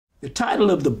The title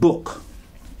of the book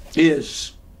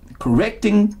is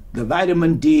Correcting the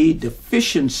Vitamin D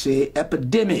Deficiency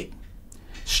Epidemic,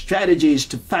 Strategies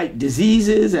to Fight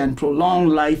Diseases and Prolong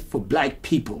Life for Black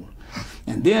People.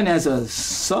 And then as a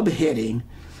subheading,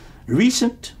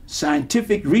 recent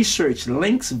scientific research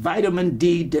links vitamin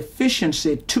D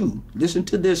deficiency to, listen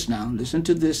to this now, listen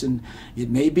to this, and it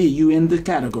may be you in the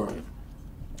category,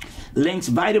 links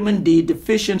vitamin D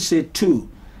deficiency to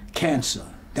cancer,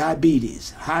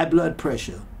 diabetes, high blood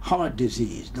pressure, heart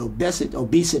disease,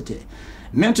 obesity,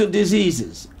 mental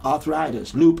diseases,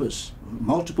 arthritis, lupus,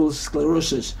 multiple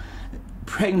sclerosis,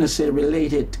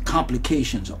 pregnancy-related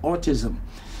complications, autism,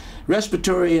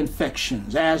 respiratory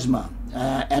infections, asthma,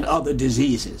 and other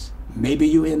diseases. Maybe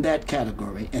you're in that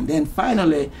category. And then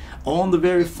finally, on the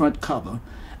very front cover,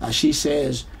 she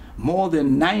says more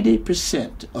than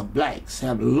 90% of blacks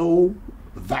have low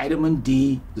vitamin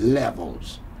D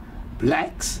levels.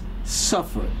 Blacks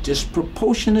suffer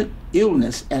disproportionate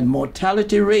illness and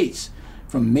mortality rates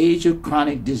from major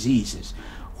chronic diseases.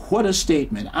 What a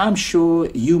statement. I'm sure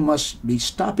you must be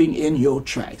stopping in your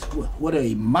tracks. What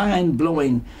a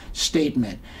mind-blowing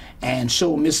statement. And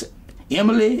so Miss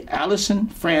Emily Allison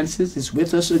Francis is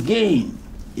with us again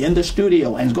in the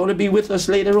studio and is going to be with us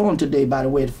later on today, by the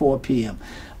way, at 4 p.m.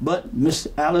 But Miss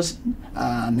Allison,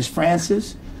 Miss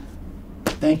Francis,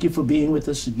 thank you for being with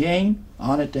us again.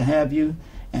 Honored to have you.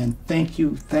 And thank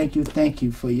you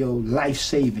for your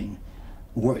life-saving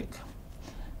work.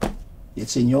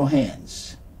 It's in your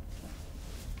hands.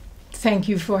 Thank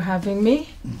you for having me,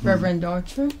 Reverend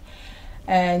Archer.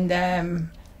 And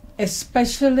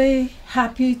especially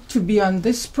happy to be on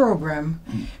this program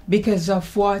because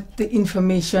of what the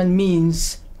information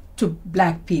means to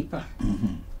Black people.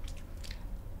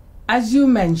 As you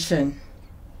mentioned,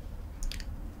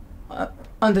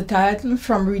 on the title,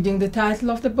 from reading the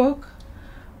title of the book,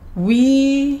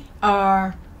 we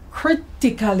are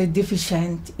critically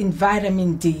deficient in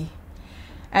vitamin D,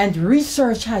 and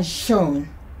research has shown,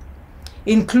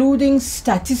 including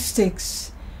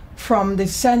statistics from the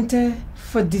Center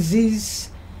for Disease,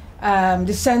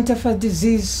 CDC,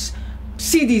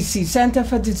 Center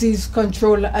for Disease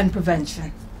Control and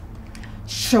Prevention,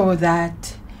 show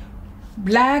that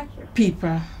Black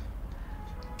people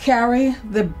carry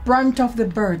the brunt of the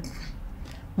burden.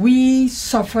 We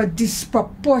suffer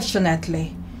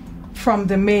disproportionately from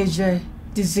the major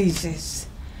diseases.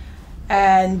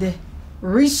 And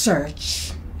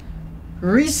recent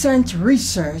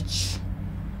research,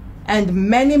 and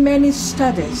many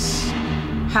studies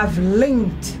have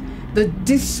linked the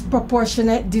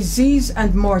disproportionate disease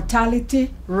and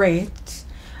mortality rate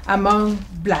among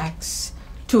blacks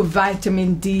to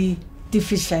vitamin D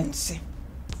deficiency.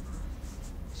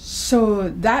 So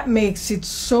that makes it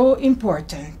so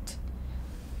important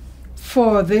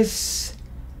for this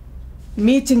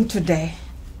meeting today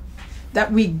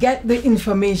that we get the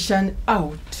information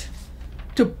out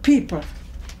to people,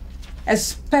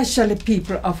 especially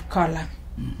people of color.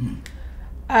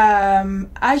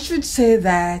 I should say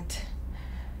that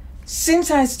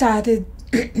since I started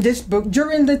this book,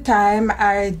 during the time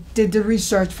I did the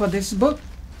research for this book,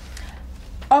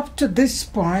 up to this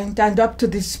point,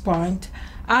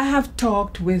 I have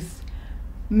talked with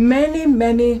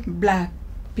many Black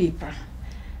people,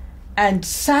 and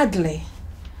sadly,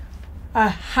 a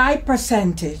high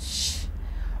percentage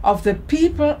of the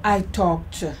people I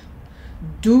talk to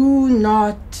do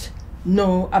not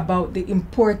know about the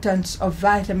importance of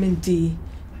vitamin D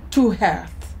to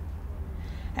health.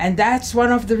 And that's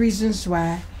one of the reasons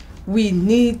why we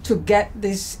need to get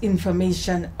this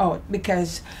information out,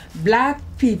 because Black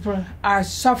people are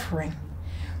suffering.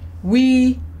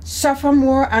 We suffer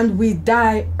more and we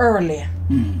die earlier.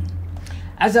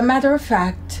 As a matter of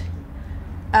fact,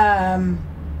 in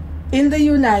the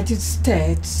United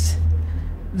States,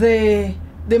 the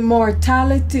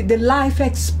mortality, the life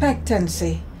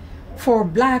expectancy for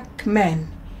Black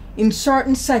men in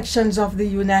certain sections of the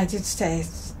United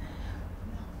States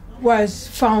was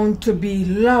found to be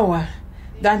lower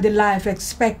than the life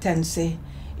expectancy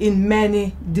in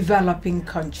many developing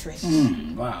countries.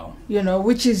 Wow. You know,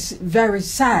 which is very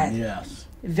sad. Yes.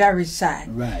 Very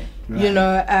sad. Right. You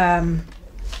know,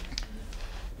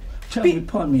 Tell me,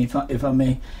 pardon me if I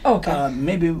may. Okay.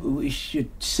 Maybe we should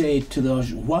say to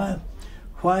those, why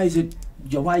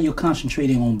you're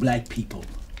concentrating on Black people?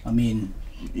 I mean,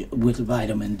 with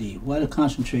vitamin D. Why the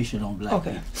concentration on Black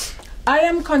people? I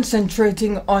am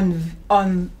concentrating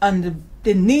on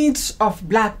the needs of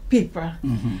Black people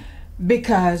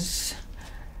because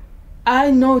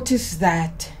I notice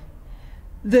that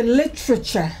the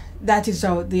literature that is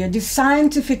out there, the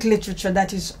scientific literature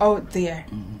that is out there,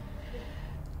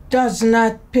 does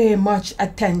not pay much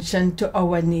attention to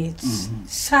our needs.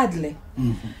 Sadly,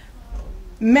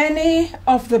 many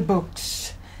of the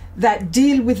books that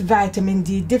deal with vitamin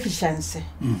D deficiency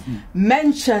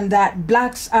mention that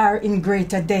blacks are in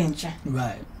greater danger.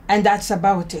 Right. And that's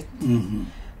about it.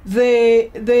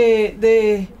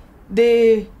 The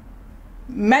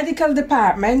medical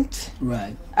department,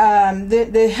 right,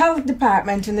 the health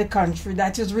department in the country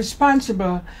that is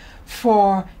responsible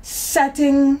for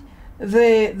setting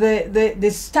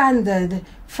the standard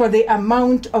for the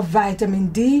amount of vitamin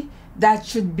D that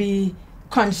should be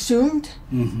consumed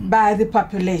by the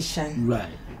population. Right.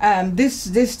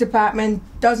 This department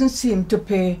doesn't seem to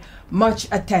pay much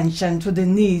attention to the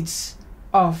needs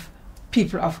of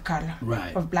people of color,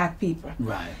 right, of black people.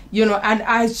 Right. You know, and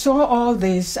I saw all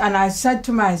this and I said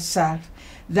to myself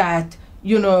that,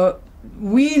 you know,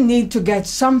 we need to get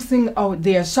something out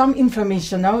there, some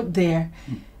information out there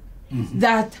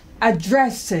that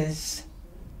addresses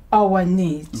our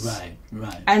needs. Right,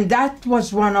 right. And that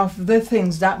was one of the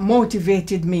things that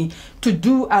motivated me to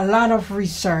do a lot of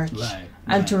research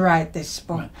and to write this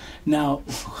book. Right. Now,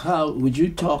 how would you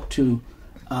talk to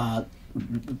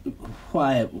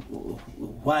why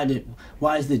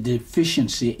is the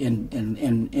deficiency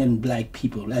in black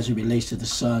people as it relates to the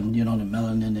sun, you know, the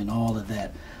melanin and all of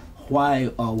that? Why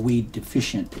are we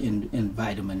deficient in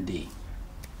vitamin D?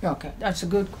 Okay, that's a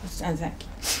good question. Thank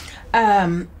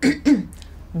you.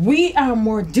 We are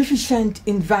more deficient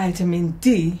in vitamin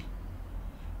D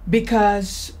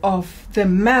because of the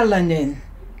melanin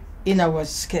in our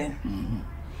skin.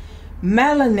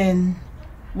 Melanin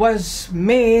was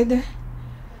made,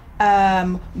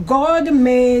 God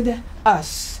made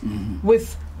us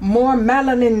with more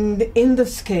melanin in the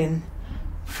skin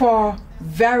for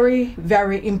very,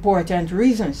 very important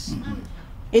reasons.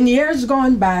 In years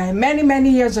gone by, many, many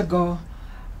years ago,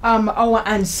 our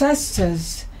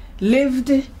ancestors lived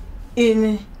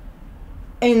in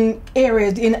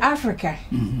areas in Africa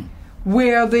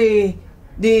where the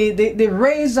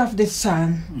rays of the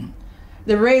sun,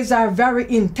 the rays are very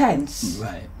intense.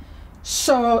 Right.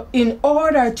 So in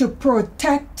order to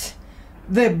protect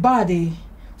the body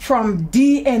from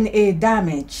DNA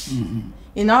damage,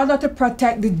 in order to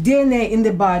protect the DNA in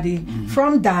the body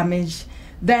from damage,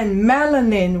 then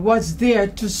melanin was there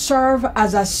to serve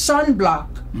as a sunblock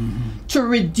to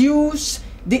reduce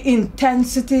the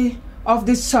intensity of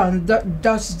the sun,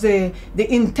 thus the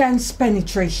intense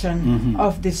penetration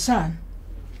of the sun.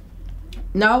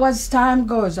 Now as time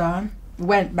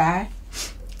went by,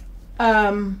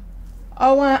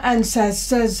 our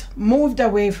ancestors moved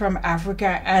away from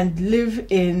Africa and live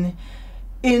in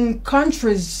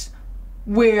countries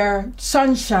where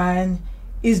sunshine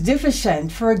is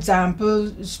deficient. For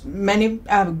example, many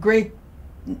a very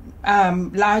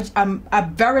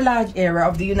large area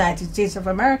of the United States of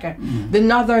America, the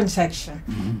northern section,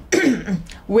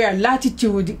 where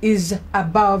latitude is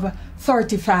above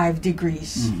 35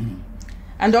 degrees.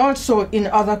 And also in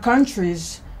other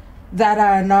countries that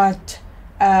are not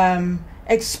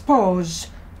exposed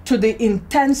to the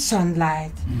intense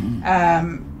sunlight,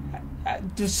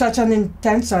 to such an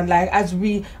intense sunlight as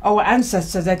our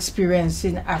ancestors experienced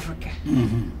in Africa.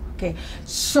 Okay,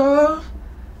 so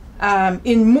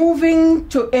in moving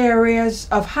to areas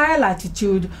of high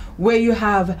latitude where you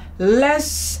have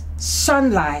less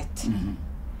sunlight,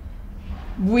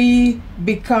 we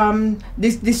become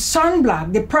the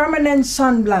sunblock, the permanent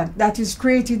sunblock that is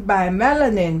created by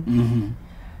melanin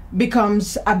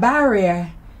becomes a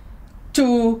barrier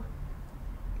to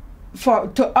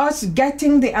us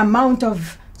getting the amount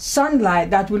of sunlight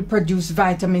that will produce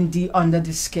vitamin D under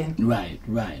the skin. Right,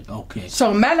 okay.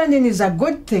 So melanin is a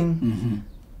good thing,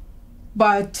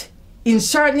 but in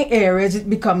certain areas it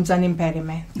becomes an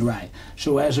impediment. Right.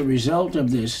 So as a result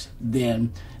of this,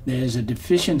 then there's a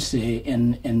deficiency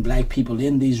in black people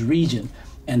in these regions,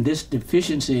 and this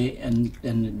deficiency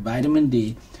in vitamin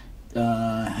D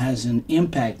has an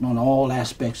impact on all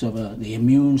aspects of the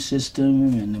immune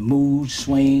system and the mood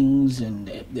swings and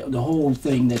the whole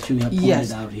thing that you have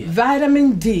pointed out here.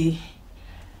 Vitamin D,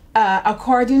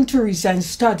 according to recent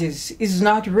studies, is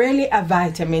not really a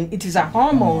vitamin, it is a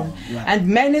hormone. And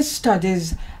many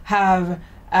studies have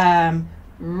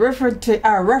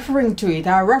referring to it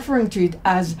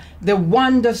as the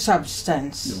wonder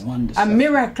substance, a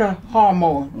miracle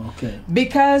hormone,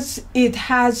 because it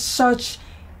has such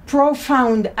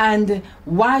profound and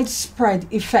widespread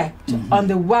effect on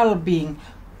the well-being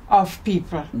of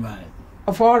people,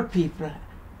 of all people.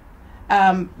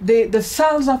 The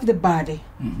cells of the body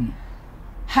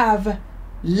have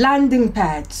landing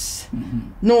pads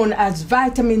known as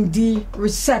vitamin D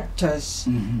receptors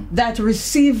that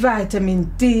receive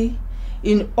vitamin D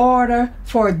in order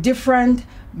for different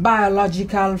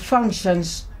biological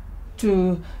functions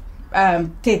to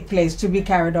take place, to be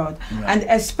carried out, right. and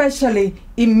especially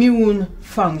immune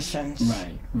functions.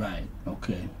 Right,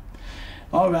 okay.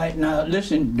 All right, now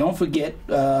listen, don't forget,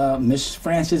 Miss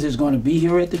Francis is going to be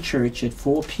here at the church at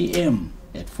 4 p.m.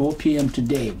 At 4 p.m.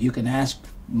 today. You can ask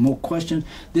more questions.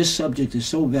 This subject is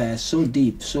so vast, so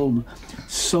deep, so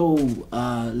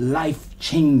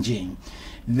life-changing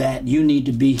that you need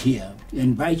to be here.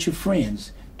 Invite your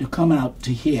friends to come out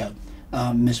to hear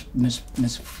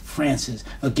Miss Francis.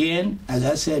 Again, as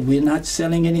I said, we're not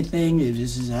selling anything.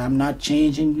 I'm not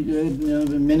changing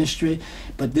the ministry,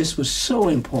 but this was so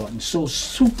important, so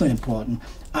super important.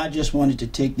 I just wanted to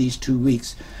take these 2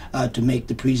 weeks to make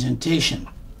the presentation.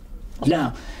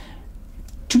 Now,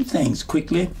 2 things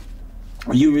quickly.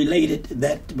 You related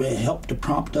that helped to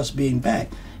prompt us being back.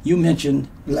 You mentioned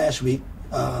last week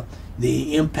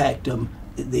the impact of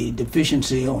the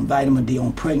deficiency on vitamin D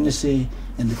on pregnancy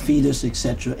and the fetus,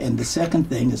 etc. And the second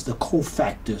thing is the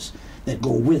cofactors that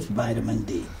go with vitamin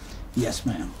D. Yes,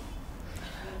 ma'am.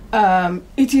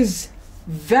 It is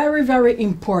very, very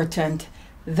important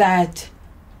that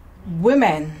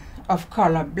women of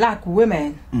color, black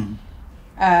women,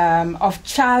 of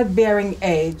childbearing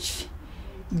age,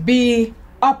 be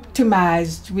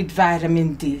optimized with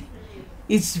vitamin D.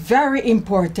 It's very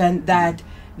important that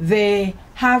they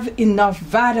have enough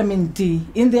vitamin D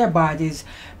in their bodies,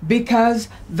 because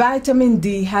vitamin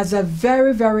D has a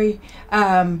very, very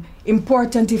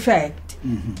important effect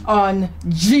on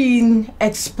gene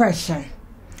expression.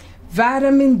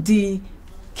 Vitamin D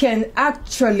can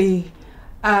actually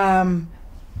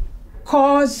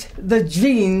cause the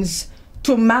genes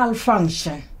to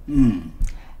malfunction.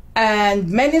 And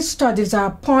many studies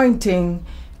are pointing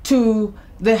to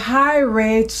the high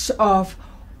rates of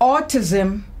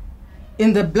autism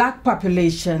in the black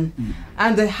population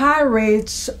and the high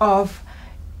rates of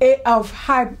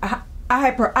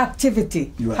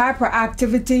hyperactivity,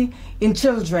 hyperactivity in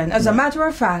children. As a matter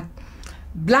of fact,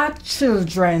 black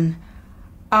children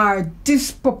are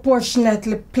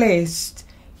disproportionately placed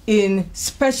in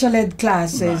special ed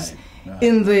classes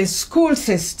in the school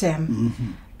system.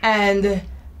 And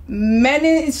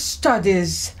many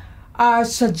studies are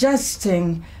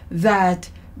suggesting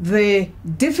that the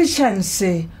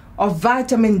deficiency of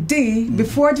vitamin D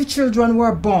before the children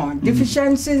were born,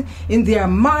 deficiency in their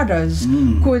mothers,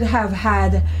 could have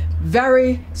had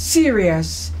very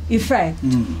serious effect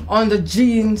on the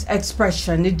genes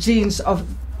expression, the genes of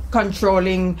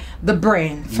controlling the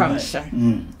brain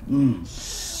function.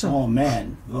 Oh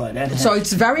man, boy, so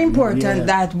it's very important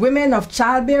that women of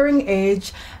childbearing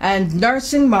age and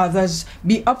nursing mothers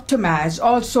be optimized.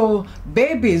 Also,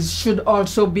 babies should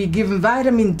also be given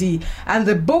vitamin D, and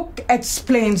the book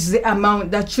explains the amount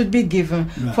that should be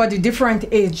given for the different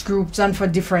age groups and for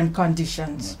different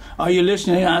conditions. Are you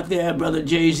listening out there, Brother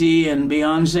Jay-Z and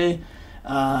Beyonce?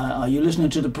 Are you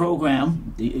listening to the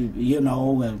program? You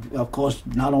know, of course,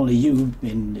 not only you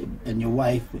and your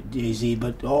wife, Jay-Z,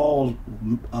 but all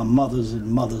mothers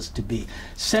and mothers-to-be.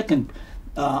 Second,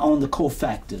 on the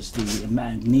cofactors, the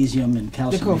magnesium and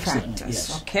calcium. The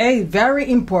cofactors, okay, very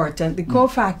important. The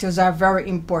cofactors are very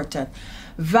important.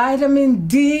 Vitamin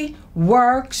D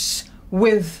works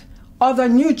with other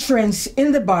nutrients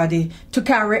in the body to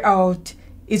carry out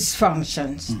its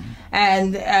functions.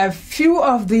 And a few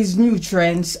of these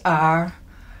nutrients are,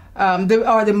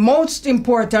 the most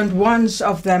important ones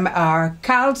of them are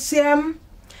calcium,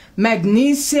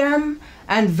 magnesium,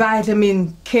 and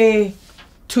vitamin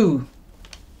K2.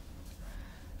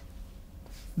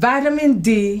 Vitamin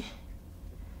D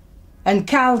and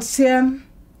calcium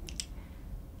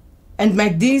and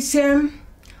magnesium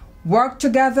work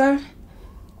together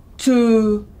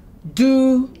to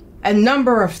do a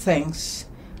number of things.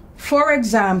 For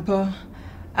example,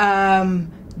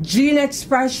 gene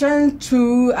expression,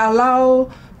 to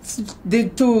allow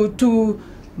to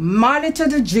monitor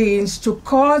the genes, to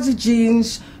cause the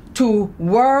genes to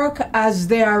work as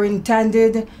they are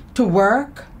intended to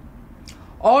work.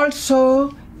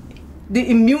 Also, the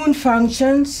immune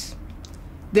functions,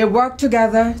 they work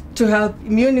together to help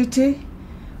immunity.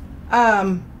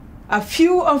 A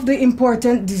few of the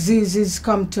important diseases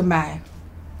come to mind.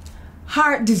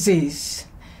 Heart disease.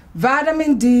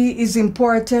 Vitamin D is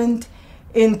important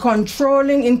in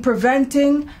controlling, in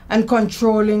preventing and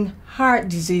controlling heart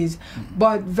disease.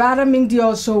 But vitamin D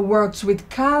also works with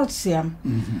calcium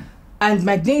and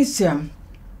magnesium,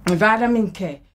 vitamin K.